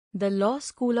The Law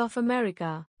School of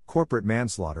America. Corporate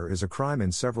manslaughter is a crime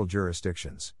in several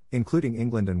jurisdictions, including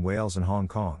England and Wales and Hong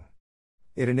Kong.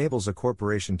 It enables a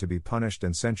corporation to be punished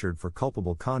and censured for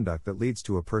culpable conduct that leads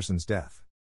to a person's death.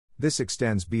 This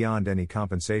extends beyond any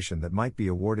compensation that might be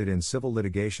awarded in civil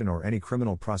litigation or any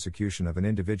criminal prosecution of an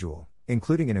individual,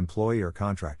 including an employee or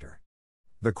contractor.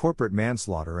 The Corporate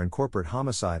Manslaughter and Corporate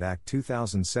Homicide Act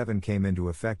 2007 came into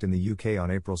effect in the UK on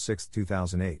April 6,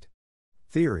 2008.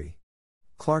 Theory.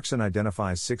 Clarkson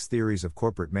identifies 6 theories of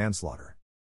corporate manslaughter.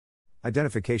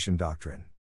 Identification doctrine.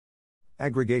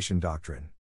 Aggregation doctrine.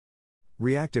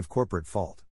 Reactive corporate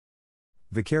fault.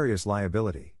 Vicarious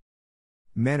liability.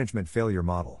 Management failure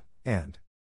model, and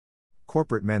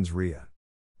corporate mens rea.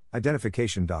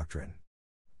 Identification doctrine.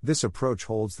 This approach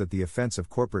holds that the offense of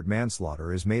corporate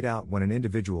manslaughter is made out when an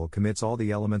individual commits all the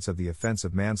elements of the offense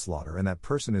of manslaughter and that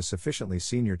person is sufficiently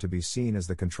senior to be seen as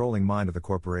the controlling mind of the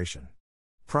corporation.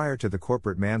 Prior to the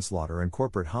Corporate Manslaughter and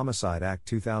Corporate Homicide Act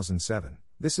 2007,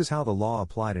 this is how the law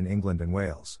applied in England and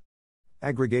Wales.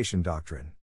 Aggregation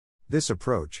doctrine. This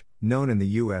approach, known in the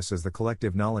U.S. as the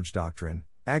collective knowledge doctrine,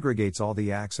 aggregates all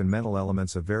the acts and mental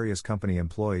elements of various company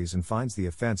employees and finds the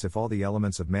offense if all the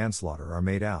elements of manslaughter are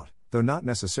made out, though not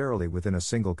necessarily within a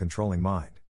single controlling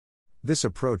mind. This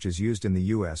approach is used in the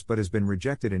U.S. but has been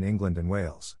rejected in England and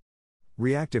Wales.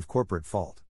 Reactive corporate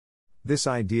fault. This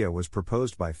idea was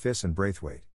proposed by Fiss and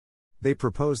Braithwaite. They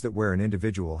proposed that where an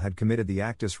individual had committed the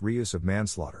actus reus of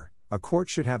manslaughter, a court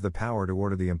should have the power to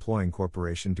order the employing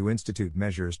corporation to institute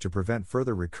measures to prevent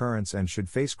further recurrence and should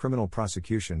face criminal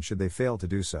prosecution should they fail to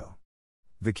do so.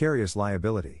 Vicarious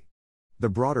liability. The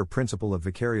broader principle of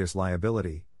vicarious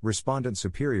liability, respondent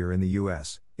superior in the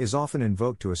U.S., is often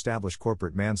invoked to establish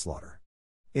corporate manslaughter.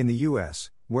 In the U.S.,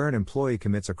 where an employee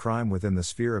commits a crime within the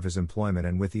sphere of his employment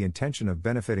and with the intention of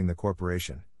benefiting the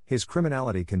corporation, his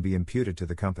criminality can be imputed to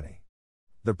the company.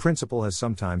 The principle has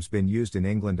sometimes been used in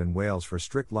England and Wales for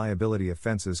strict liability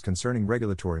offences concerning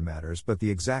regulatory matters, but the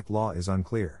exact law is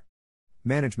unclear.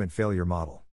 Management failure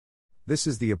model. This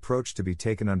is the approach to be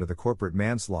taken under the Corporate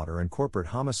Manslaughter and Corporate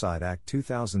Homicide Act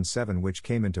 2007, which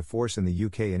came into force in the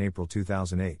UK in April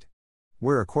 2008.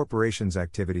 Where a corporation's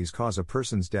activities cause a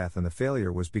person's death and the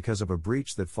failure was because of a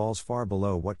breach that falls far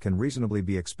below what can reasonably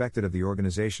be expected of the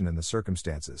organization and the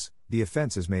circumstances, the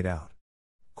offense is made out.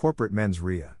 Corporate mens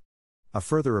rea. A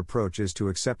further approach is to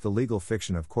accept the legal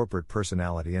fiction of corporate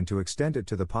personality and to extend it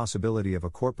to the possibility of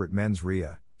a corporate mens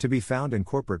rea, to be found in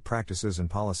corporate practices and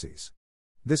policies.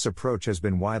 This approach has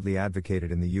been widely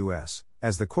advocated in the U.S.,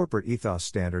 as the corporate ethos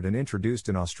standard and introduced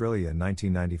in Australia in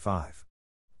 1995.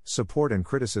 Support and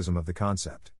criticism of the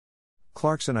concept.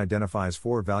 Clarkson identifies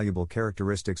 4 valuable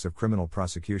characteristics of criminal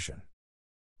prosecution.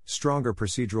 Stronger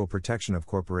procedural protection of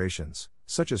corporations,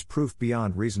 such as proof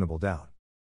beyond reasonable doubt.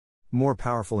 More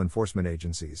powerful enforcement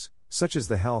agencies, such as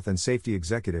the Health and Safety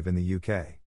Executive in the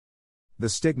UK. The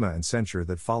stigma and censure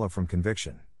that follow from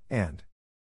conviction, and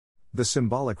the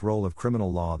symbolic role of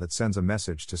criminal law that sends a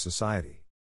message to society.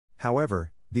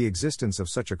 However, the existence of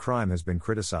such a crime has been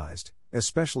criticized,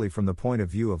 especially from the point of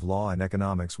view of law and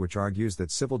economics, which argues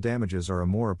that civil damages are a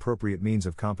more appropriate means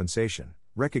of compensation,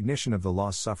 recognition of the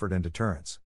loss suffered and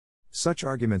deterrence. Such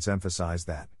arguments emphasize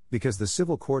that, because the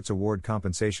civil courts award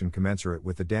compensation commensurate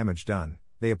with the damage done,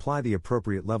 they apply the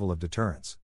appropriate level of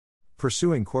deterrence.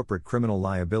 Pursuing corporate criminal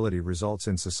liability results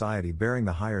in society bearing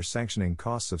the higher sanctioning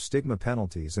costs of stigma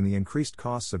penalties and the increased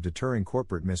costs of deterring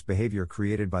corporate misbehavior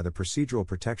created by the procedural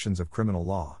protections of criminal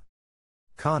law.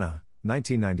 Khanna,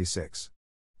 1996.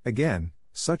 Again,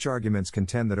 such arguments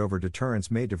contend that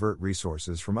over-deterrence may divert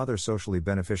resources from other socially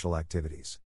beneficial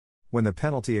activities. When the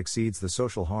penalty exceeds the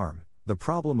social harm, the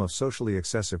problem of socially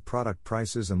excessive product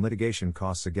prices and litigation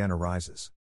costs again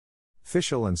arises.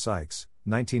 Fischel and Sykes,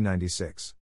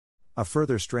 1996. A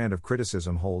further strand of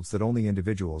criticism holds that only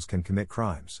individuals can commit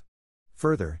crimes.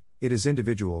 Further, it is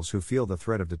individuals who feel the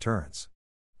threat of deterrence.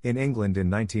 In England in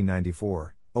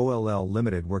 1994, OLL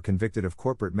Limited were convicted of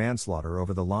corporate manslaughter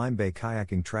over the Lyme Bay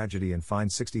kayaking tragedy and fined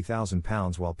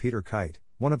 £60,000, while Peter Kite,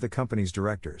 one of the company's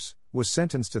directors, was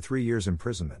sentenced to 3 years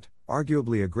imprisonment,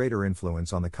 arguably a greater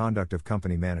influence on the conduct of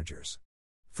company managers.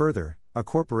 Further, a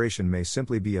corporation may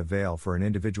simply be a veil for an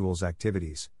individual's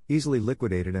activities, easily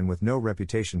liquidated and with no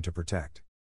reputation to protect.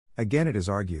 Again, it is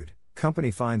argued,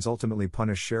 company fines ultimately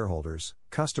punish shareholders,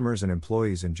 customers and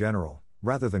employees in general,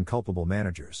 rather than culpable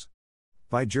managers.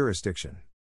 By jurisdiction.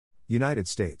 United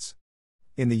States.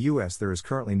 In the U.S. there is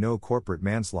currently no corporate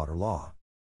manslaughter law.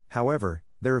 However,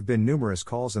 there have been numerous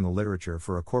calls in the literature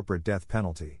for a corporate death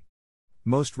penalty.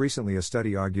 Most recently, a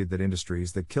study argued that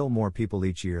industries that kill more people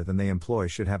each year than they employ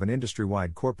should have an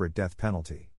industry-wide corporate death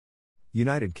penalty.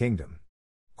 United Kingdom.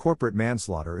 Corporate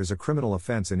manslaughter is a criminal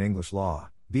offense in English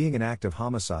law, being an act of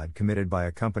homicide committed by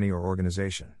a company or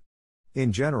organization.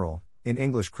 In general, in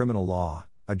English criminal law,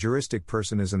 a juristic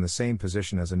person is in the same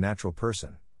position as a natural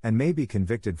person, and may be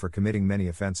convicted for committing many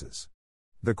offenses.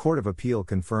 The Court of Appeal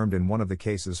confirmed in one of the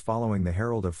cases following the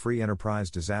Herald of Free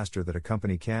Enterprise disaster that a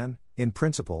company can, in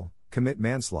principle, commit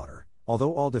manslaughter,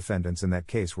 although all defendants in that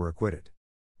case were acquitted.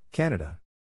 Canada.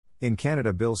 In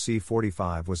Canada, Bill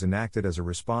C-45 was enacted as a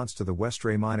response to the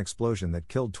Westray mine explosion that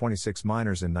killed 26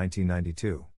 miners in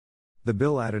 1992. The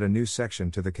bill added a new section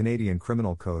to the Canadian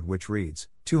Criminal Code which reads,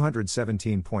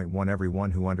 217.1 Everyone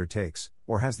who undertakes,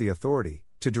 or has the authority,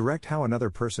 to direct how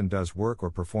another person does work or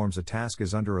performs a task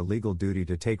is under a legal duty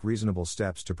to take reasonable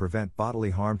steps to prevent bodily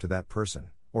harm to that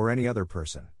person, or any other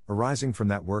person, arising from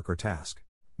that work or task.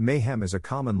 Mayhem is a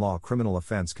common law criminal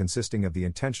offence consisting of the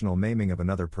intentional maiming of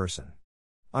another person.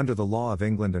 Under the law of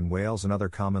England and Wales and other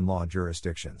common law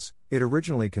jurisdictions, it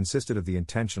originally consisted of the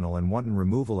intentional and wanton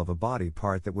removal of a body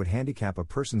part that would handicap a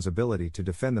person's ability to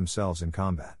defend themselves in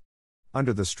combat.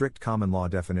 Under the strict common law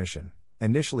definition,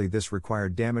 initially this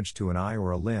required damage to an eye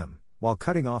or a limb, while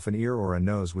cutting off an ear or a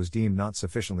nose was deemed not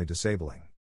sufficiently disabling.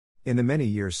 In the many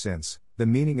years since, the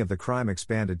meaning of the crime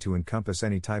expanded to encompass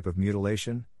any type of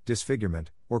mutilation,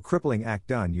 disfigurement, or crippling act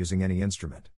done using any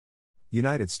instrument.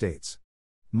 United States.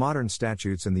 Modern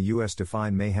statutes in the U.S.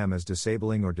 define mayhem as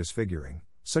disabling or disfiguring,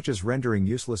 such as rendering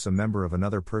useless a member of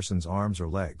another person's arms or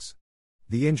legs.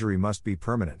 The injury must be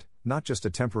permanent, not just a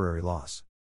temporary loss.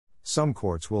 Some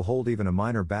courts will hold even a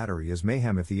minor battery as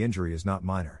mayhem if the injury is not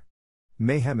minor.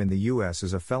 Mayhem in the U.S.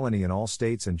 is a felony in all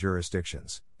states and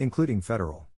jurisdictions, including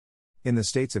federal. In the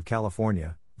states of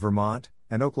California, Vermont,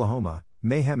 and Oklahoma,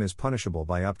 mayhem is punishable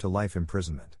by up to life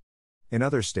imprisonment. In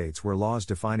other states where laws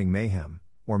defining mayhem,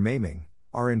 or maiming,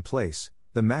 are in place,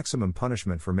 the maximum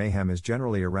punishment for mayhem is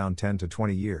generally around 10 to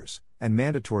 20 years, and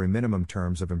mandatory minimum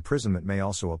terms of imprisonment may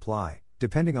also apply,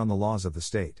 depending on the laws of the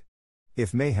state.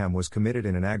 If mayhem was committed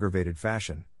in an aggravated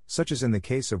fashion, such as in the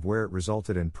case of where it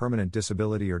resulted in permanent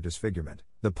disability or disfigurement,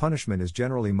 the punishment is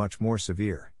generally much more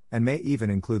severe, and may even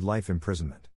include life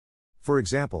imprisonment. For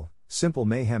example, simple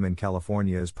mayhem in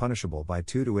California is punishable by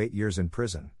 2 to 8 years in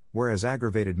prison, whereas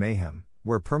aggravated mayhem,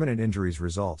 where permanent injuries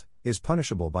result, is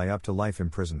punishable by up to life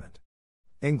imprisonment.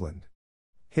 England.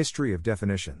 History of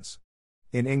definitions.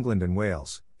 In England and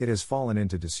Wales, it has fallen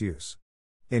into disuse.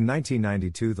 In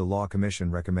 1992 the Law Commission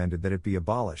recommended that it be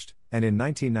abolished, and in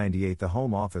 1998 the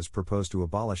Home Office proposed to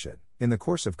abolish it, in the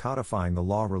course of codifying the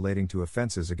law relating to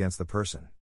offences against the person.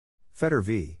 Fetter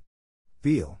v.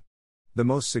 Beale. The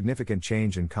most significant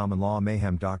change in common law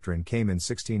mayhem doctrine came in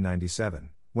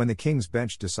 1697, when the King's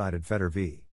Bench decided Fetter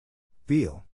v.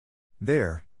 Beale.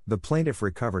 There, the plaintiff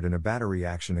recovered in a battery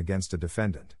action against a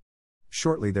defendant.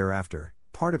 Shortly thereafter,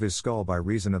 part of his skull by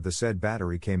reason of the said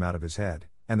battery came out of his head,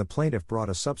 and the plaintiff brought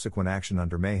a subsequent action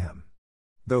under mayhem.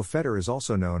 Though Fetter is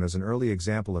also known as an early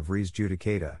example of res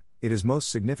judicata, it is most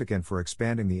significant for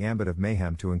expanding the ambit of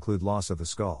mayhem to include loss of the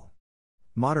skull.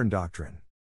 Modern doctrine.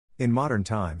 In modern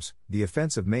times, the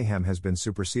offense of mayhem has been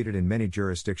superseded in many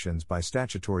jurisdictions by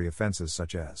statutory offenses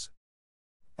such as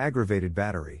aggravated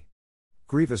battery,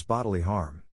 grievous bodily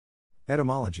harm.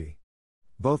 Etymology.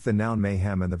 Both the noun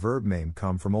mayhem and the verb maim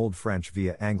come from Old French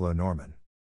via Anglo-Norman.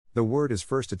 The word is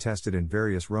first attested in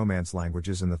various Romance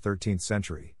languages in the 13th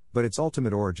century, but its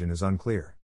ultimate origin is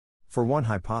unclear. For one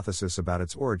hypothesis about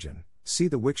its origin, see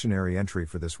the Wiktionary entry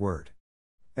for this word.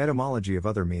 Etymology of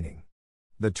other meaning.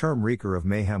 The term wreaker of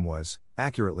mayhem was,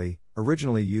 accurately,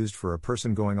 originally used for a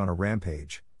person going on a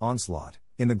rampage, onslaught,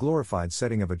 in the glorified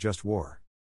setting of a just war.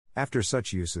 After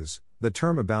such uses, the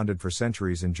term abounded for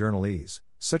centuries in journalese,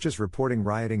 such as reporting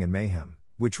rioting and mayhem,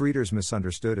 which readers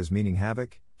misunderstood as meaning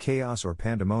havoc, chaos or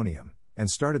pandemonium,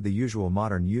 and started the usual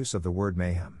modern use of the word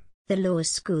mayhem. The Law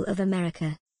School of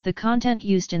America. The content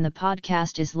used in the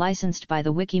podcast is licensed by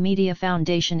the Wikimedia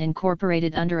Foundation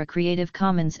Incorporated under a Creative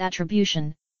Commons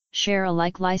Attribution, Share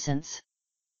Alike license.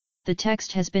 The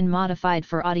text has been modified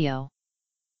for audio.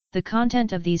 The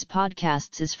content of these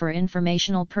podcasts is for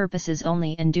informational purposes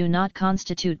only and do not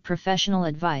constitute professional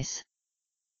advice.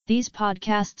 These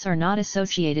podcasts are not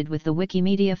associated with the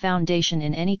Wikimedia Foundation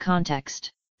in any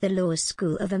context. The Law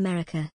School of America.